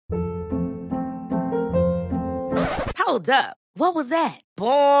Hold up. What was that?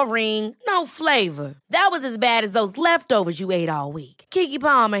 Boring. No flavor. That was as bad as those leftovers you ate all week. Keke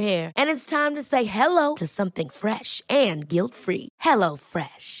Palmer here, and it's time to say hello to something fresh and guilt-free. Hello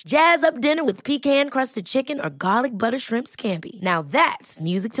Fresh. Jazz up dinner with pecan-crusted chicken or garlic butter shrimp scampi. Now that's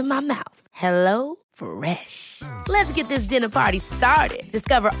music to my mouth. Hello Fresh. Let's get this dinner party started.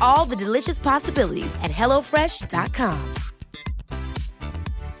 Discover all the delicious possibilities at hellofresh.com.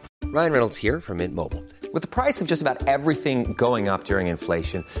 Ryan Reynolds here from Mint Mobile. With the price of just about everything going up during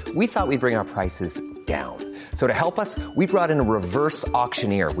inflation, we thought we'd bring our prices down. So to help us, we brought in a reverse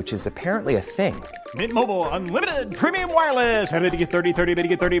auctioneer, which is apparently a thing. Mint Mobile Unlimited Premium Wireless. How to get 30, 30, bit to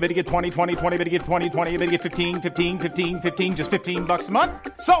get 30, bit to get 20, 20, 20, bit to get 20, 20, bit to get 15, 15, 15, 15, just $15 a month?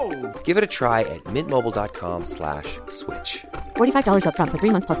 Sold! Give it a try at mintmobile.com/switch. $45 up front for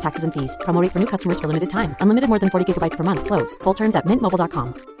 3 months plus taxes and fees. Promo rate for new customers for limited time. Unlimited more than 40 gigabytes per month. Slows full terms at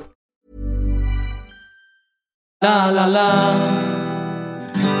mintmobile.com. La la la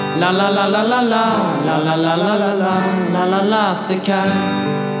la la la la la la la la la la la la la la sekar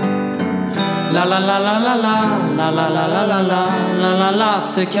la la la la la la la la la la la la la la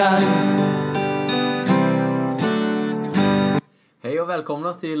sekar. Hej och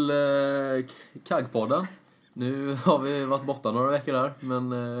välkomna till Kaggpodden. Nu har vi varit borta några veckor här, men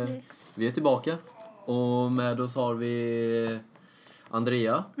vi är tillbaka. Och med oss har vi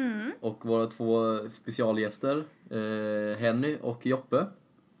Andrea och våra två specialgäster, Henny och Joppe.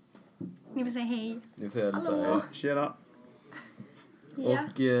 Ni vill säga hej. Ni får säga Hallå. Tjena. Ja. Och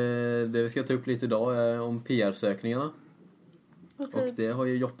det vi ska ta upp lite idag är om PR-sökningarna. Och det har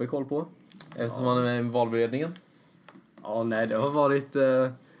ju Joppe koll på, eftersom han är med i valberedningen. Ja, nej, det har varit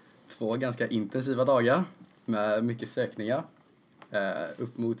 2 ganska intensiva dagar med mycket sökningar.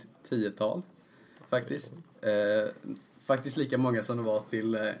 Upp mot 10-tal faktiskt. Faktiskt lika många som det var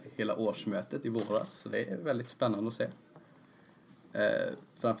till hela årsmötet i våras. Så det är väldigt spännande att se.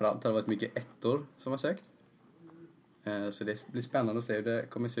 Framförallt har det varit mycket ettor som har sökt. Så det blir spännande att se hur det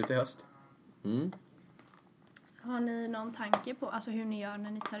kommer se ut i höst. Har ni någon tanke på alltså hur ni gör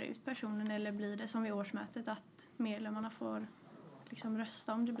när ni tar ut personen? Eller blir det som vid årsmötet att medlemmarna får liksom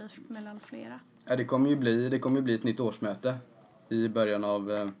rösta om det blir mellan flera? Ja, det kommer ju bli ett nytt årsmöte i början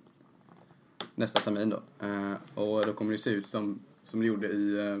av nästa termin då. Och då kommer det se ut som det gjorde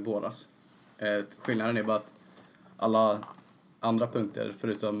i våras. Skillnaden är bara att alla andra punkter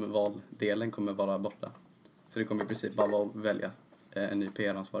förutom valdelen kommer vara borta. Så det kommer i princip bara vara att välja en ny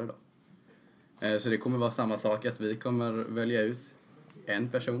PR-ansvarig då. Så det kommer vara samma sak, att vi kommer välja ut en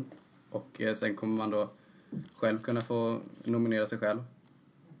person. Och sen kommer man då själv kunna få nominera sig själv.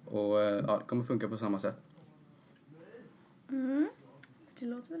 Och ja, det kommer funka på samma sätt. Det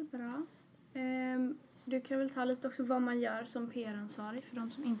låter väl bra. Du kan väl ta lite också vad man gör som PR-ansvarig för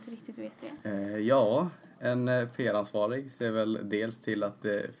de som inte riktigt vet det. Ja, en PR-ansvarig ser väl dels till att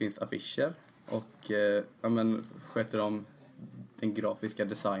det finns affischer och sköter om den grafiska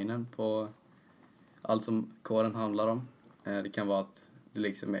designen på allt som kåren handlar om. Det kan vara att det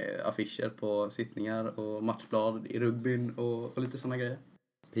liksom är affischer på sittningar och matchblad i rugbyn och lite sådana grejer.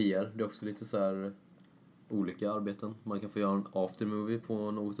 PR, det är också lite så här olika arbeten. Man kan få göra en aftermovie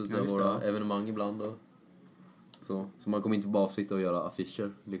på något av våra evenemang ibland. Och så man kommer inte bara sitta och göra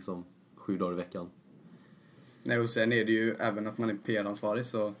affischer liksom 7 dagar i veckan. Nej, och sen är det ju även att man är PR-ansvarig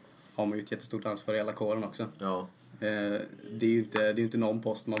så har man ju ett jättestort ansvar i hela kåren också. Ja. Det är ju inte någon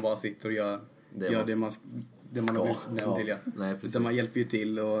post man bara sitter och gör det man har blivit nämnd till. Ja. Nej, precis. Utan man hjälper ju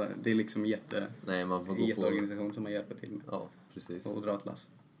till och det är liksom man får gå jätteorganisation som man hjälper till med. Ja, precis. Och dra ett lass.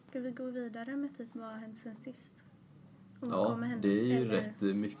 Ska vi gå vidare med typ vad har hänt sen sist? Ja, det är ju rätt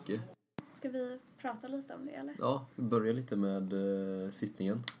mycket. Ska vi prata lite om det eller? Ja, vi börjar lite med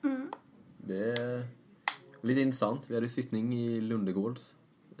sittningen. Det är lite intressant. Vi hade sittning i Lundegårds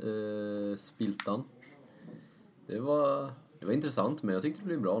Spiltan. Det var intressant, men jag tyckte det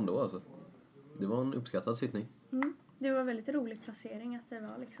blev bra ändå alltså. Det var en uppskattad sittning. Det var väldigt rolig placering att det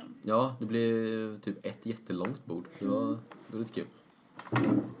var liksom. Ja, det blev typ ett jättelångt bord. Det var lite kul.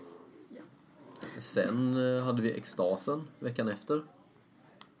 Ja. Sen hade vi extasen veckan efter.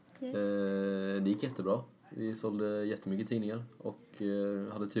 Yes. Det gick jättebra. Vi sålde jättemycket tidningar och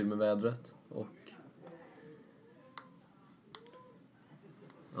hade tur med vädret. Och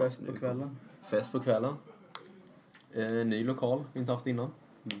Fest på kvällen. Ny lokal vi inte haft innan.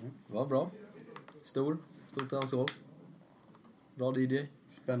 Det var bra. Stor dansgolv. Bra DJ.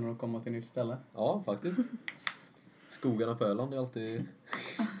 Spännande att komma till ett nytt ställe. Ja, faktiskt. Skogarna på Öland är alltid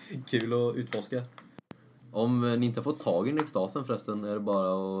kul att utforska. Om ni inte har fått tag i extasen förresten är det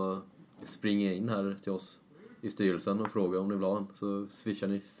bara att springa in här till oss i styrelsen och fråga om ni vill ha en. Så swishar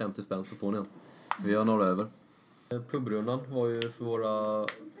ni 50 spänn så får ni en. Vi har några över. Pubrundan var ju för våra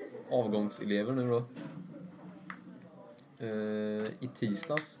avgångselever nu då. I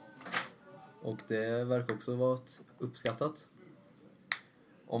tisdags. Och det verkar också vara uppskattat.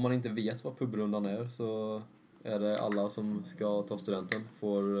 Om man inte vet vad pubrundan är så är det alla som ska ta studenten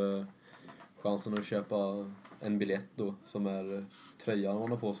får chansen att köpa en biljett då som är tröjan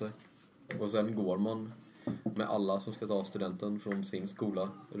man har på sig. Och sen går man med alla som ska ta studenten från sin skola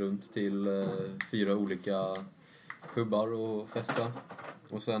runt till 4 olika pubbar och festa.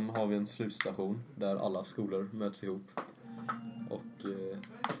 Och sen har vi en slutstation där alla skolor möts ihop. Och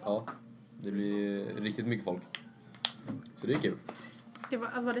ja, det blir riktigt mycket folk. Så det är kul.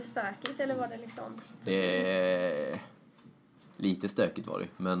 Var det stökigt eller var det liksom? Det lite stökigt var det,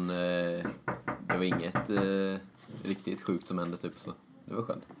 men det var inget riktigt sjukt som hände typ, så det var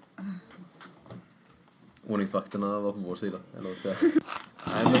skönt. Ordningsvakterna var på vår sida, eller vad ska jag?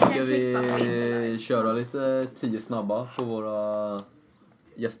 Nej, men ska vi köra lite 10 snabba på våra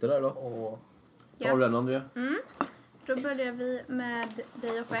gäster där då? Tar du den, Andrea? Då börjar vi med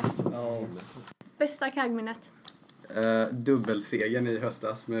dig och chef. Ja. Bästa kaggminnet? Dubbelsegern i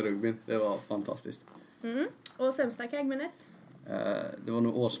höstas med rugbyn. Det var fantastiskt. Och sämsta kaggminnet? Det var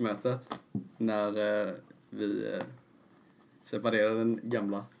nog årsmötet när vi separerade den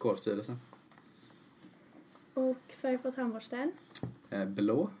gamla kårstyrelsen. Och färg på tandborsten?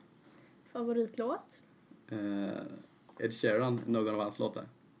 Blå. Favoritlåt? Ed Sheeran, någon av hans låtar.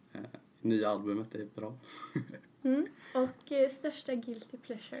 Nya albumet är bra. Och största guilty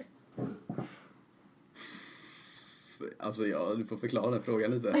pleasure? Alltså du får förklara den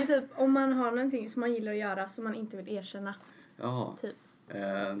frågan lite. Det är typ om man har någonting som man gillar att göra som man inte vill erkänna. Jaha. Typ.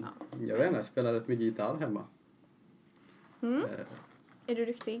 Jag vet inte, jag spelar rätt mycket gitarr hemma. Är du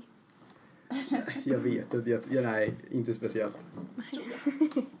duktig? Jag vet inte, nej, inte speciellt.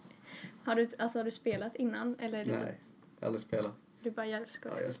 Har du spelat innan? Eller är det Nej, jag har aldrig spelat. Du bara gör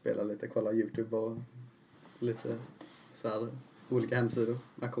skoj? Ja, jag spelar lite, kollar YouTube och lite så här, olika hemsidor,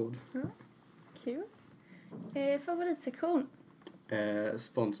 ackord. Kul. Favoritsektion?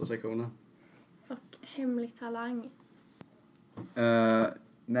 Sponsorsektionen. Och hemlig talang?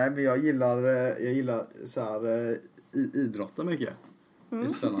 Nej, men jag gillar så här, idrotta mycket. Det är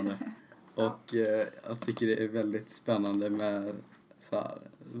spännande. Och jag tycker det är väldigt spännande med så här,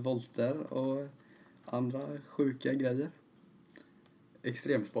 volter och andra sjuka grejer.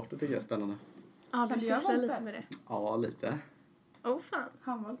 Extremsporter tycker jag är spännande. Ja, du sysslar lite med det. Ja, lite. Fan.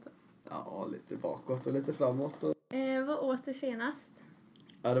 Handvolter. Ja, lite bakåt och lite framåt. Och... Vad åt du senast?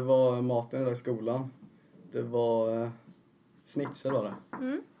 Ja, det var maten där i skolan. Det var schnitzel var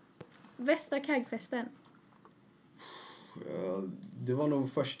det. Bästa kaggfesten? Det var nog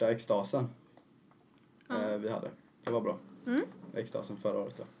första extasen vi hade. Det var bra. Extasen förra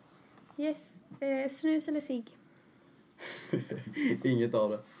året då. Yes. Snus eller cigg? Inget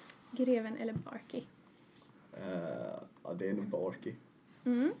av det. Greven eller Barky? Ja, det är nog Barky.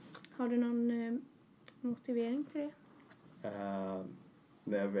 Har du någon motivering till det?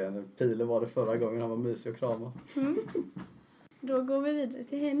 Nej, jag vet inte. Pile var det förra gången, han var mysig och krama. Då går vi vidare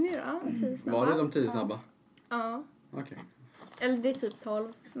till Henny då. 10 snabba. Var det de 10 snabba? Ja. Okej. Eller det är typ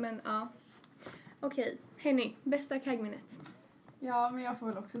 12, men ja. Okej, Henny, bästa kaggminnet? Ja, men jag får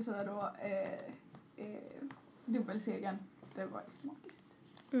väl också säga då dubbelsegern. Det var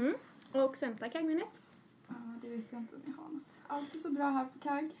magiskt. Och sämsta kaggminnet? Ja, det vet jag inte om jag har något. Allt är så bra här på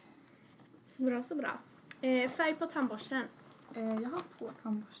kagg. Så bra, så bra. Färg på tandborsten? Jag har 2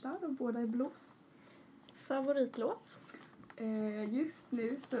 tandborstar och båda är blå. Favoritlåt? Just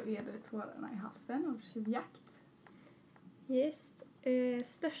nu så är det Tårarna i halsen av Tjuvjakt. Yes.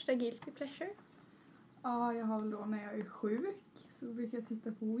 Största guilty pleasure? Ja, jag har väl då när jag är sjuk så brukar jag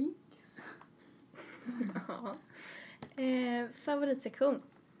titta på Winx. Favoritsektion?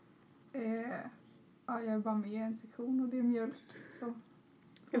 Ja, jag är bara med i en sektion och det är mjölk. Så.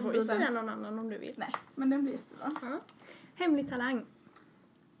 Du får ju säga någon annan om du vill. Nej, men den blir jättebra. Hemlig talang?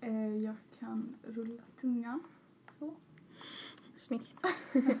 Jag kan rulla tungan. Så. Snyggt.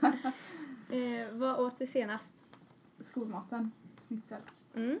 Vad åt du senast? Skolmaten, schnitzel.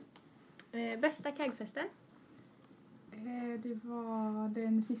 Bästa kaggfesten? Det var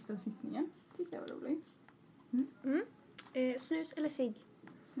den sista sittningen. Tyckte jag var rolig. Snus eller cigg?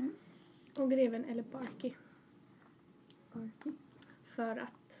 Snus. Och greven eller Barky? Barky. För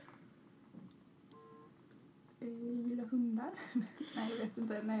att? Gillar hundar. Nej, jag vet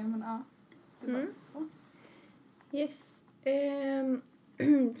inte. Nej, men ja. Det var så. Yes.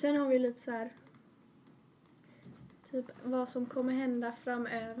 Sen har vi lite så här typ vad som kommer hända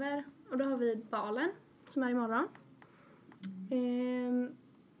framöver. Och då har vi balen som är imorgon.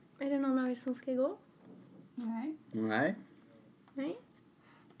 Är det någon av er som ska gå? Nej. Nej. Nej.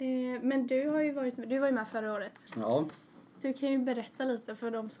 Men du var ju med förra året. Ja, Du kan ju berätta lite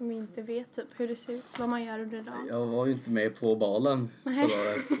för de som inte vet typ hur det ser ut, vad man gör under dagen. jag var ju inte med på balen Nej. förra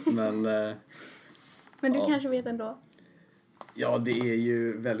året. Men Men du ja. kanske vet ändå. ja, det är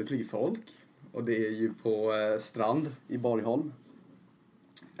ju väldigt mycket folk. Och det är ju på Strand i Borgholm.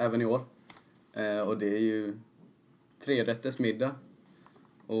 Även i år. Och det är ju 3-rätters middag.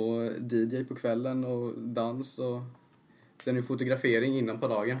 Och DJ på kvällen och dans. Och sen är det fotografering innan på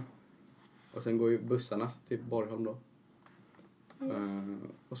dagen. Och sen går ju bussarna till Borgholm då.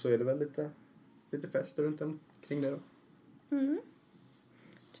 Och så är det väl lite fest runt kring det då. Mm.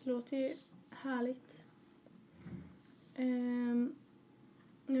 Det låter ju härligt.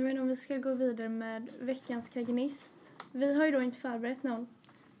 Nu vet jag inte om vi ska gå vidare med veckans kagnist. Vi har ju då inte förberett någon.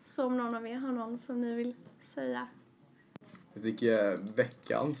 Så om någon av er har någon som ni vill säga. Jag tycker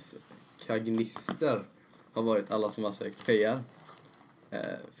veckans kagnister har varit alla som har sökt PR.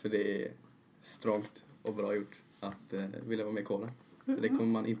 För det är strångt och bra gjort att vilja vara med i kåren. Det kommer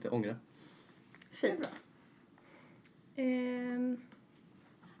man inte ångra. Fint.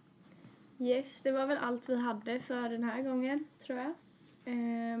 Yes, det var väl allt vi hade för den här gången, tror jag.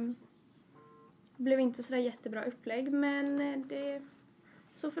 Blev inte sådär jättebra upplägg, men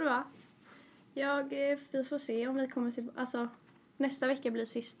så får det vara. Vi får se om vi kommer till... Alltså, nästa vecka blir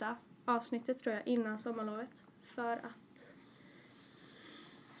sista avsnittet, tror jag, innan sommarlovet. För att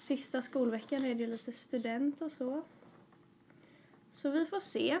sista skolveckan är det lite student och så. Så vi får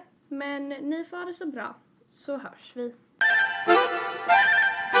se. Men ni får ha det så bra. Så hörs vi.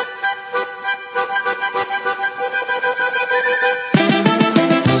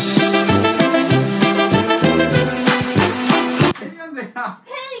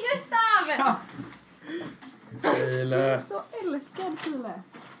 Hej Gustav! File. Så älskad File.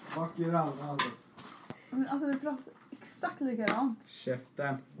 Fuck er alla alltså. Men alltså du pratar exakt likadant.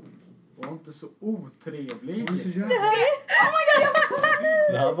 Käften. Var inte så otrevlig.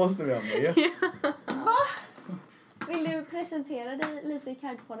 Det här måste vi ha med. Vill du presentera dig lite i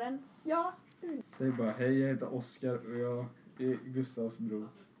Kaggpodden? Ja. Säg bara hej, jag heter Oskar och jag är Gustavs bror.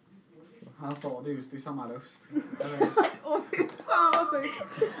 Han sa det just i samma röst. Åh, fy fan vad sjukt.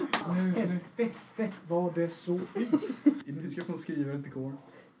 Nu vette var det så ut. Nu ska jag få en skrivare till kår.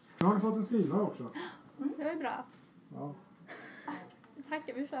 Nu har du fått en skrivare också. Det var bra. Ja. Det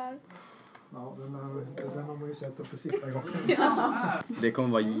tackar vi för. Ja, den har man ju sett för sista gången. Det kommer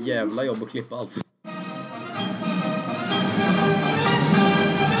vara jävla jobb att klippa allt.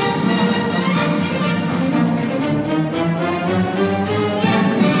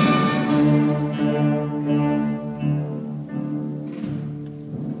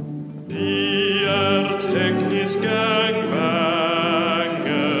 Vi är tekniska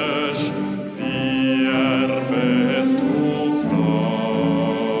gangbangers. Vi är bäst på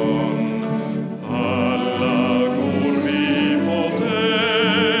plan. Alla går vi på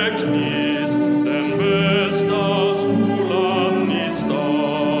teknisk.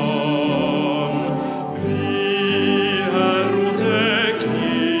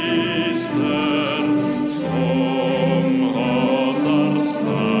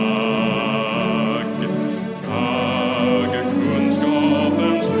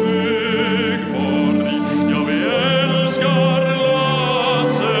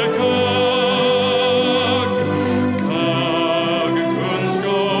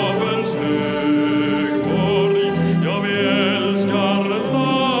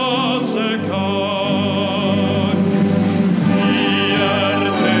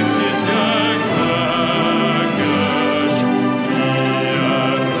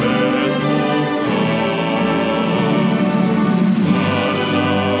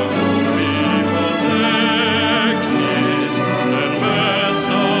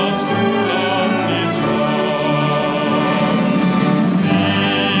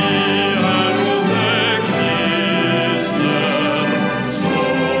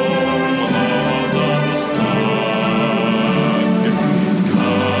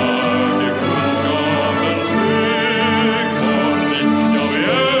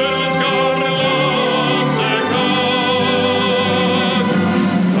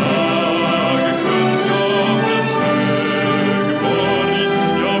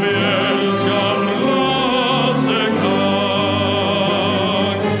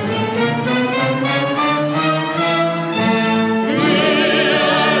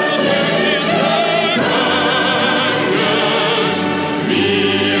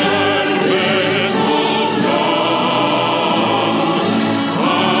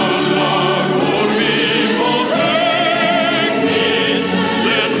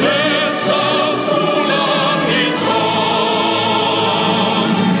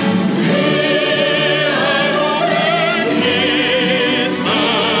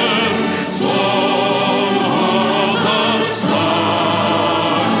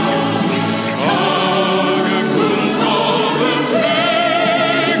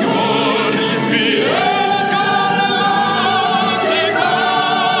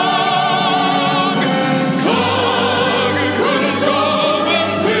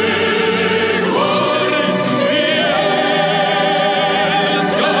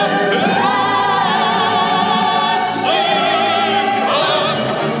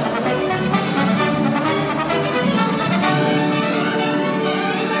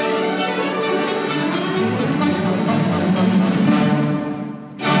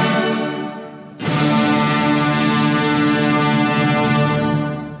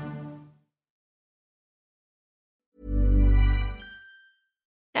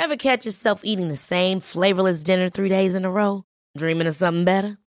 Ever catch yourself eating the same flavorless dinner 3 days in a row? Dreaming of something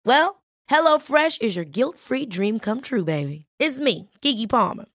better? Well, HelloFresh is your guilt-free dream come true, baby. It's me, Keke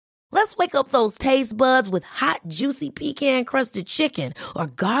Palmer. Let's wake up those taste buds with hot, juicy pecan-crusted chicken or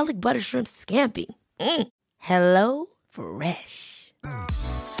garlic butter shrimp scampi. Hello Fresh.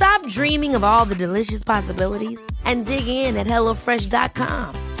 Stop dreaming of all the delicious possibilities and dig in at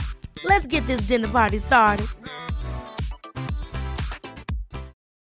HelloFresh.com. Let's get this dinner party started.